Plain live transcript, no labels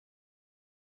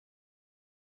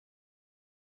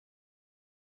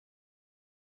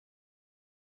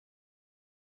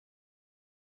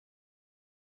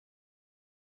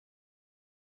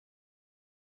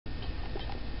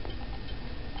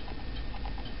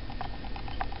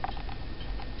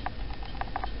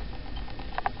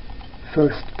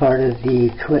first part of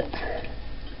the eclipse.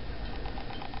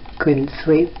 Couldn't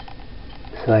sleep,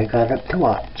 so I got up to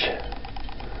watch.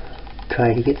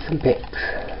 Try to get some pics.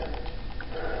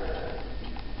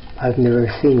 I've never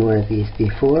seen one of these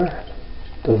before,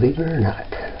 believe it or not.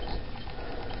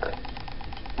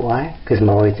 Why? Because I'm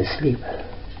always asleep.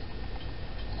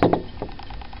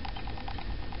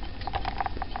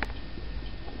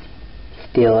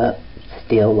 Still up,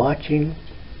 still watching.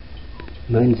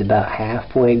 Moon's about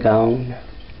halfway gone.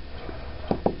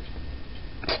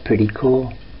 It's pretty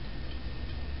cool.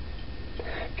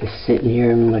 Just sitting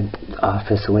here in my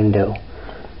office window,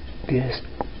 just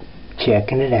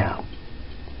checking it out,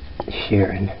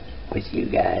 sharing with you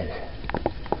guys.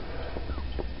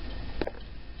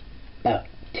 About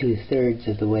 2/3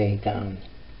 of the way gone.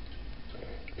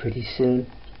 Pretty soon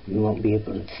you won't be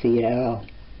able to see it at all.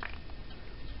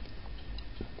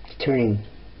 It's turning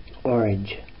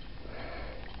orange.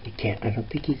 You can't, I don't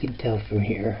think you can tell from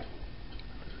here.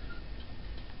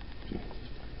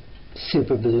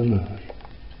 Super blue moon.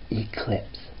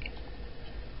 Eclipse.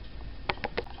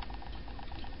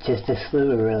 Just a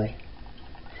sliver, really.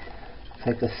 It's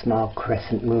like a small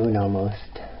crescent moon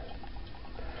almost.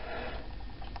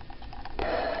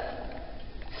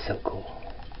 So cool.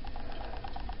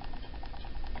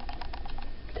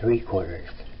 3/4.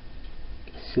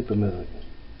 Super moon.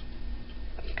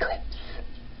 Eclipse.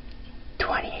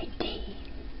 2018.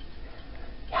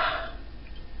 Yeah.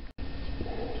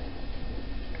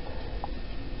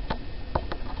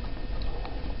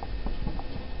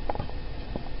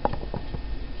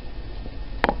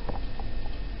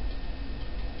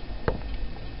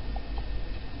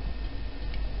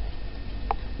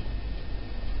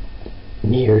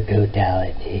 Near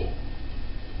totality.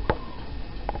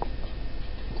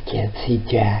 Can't see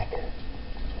jack.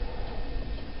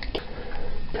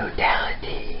 Totality.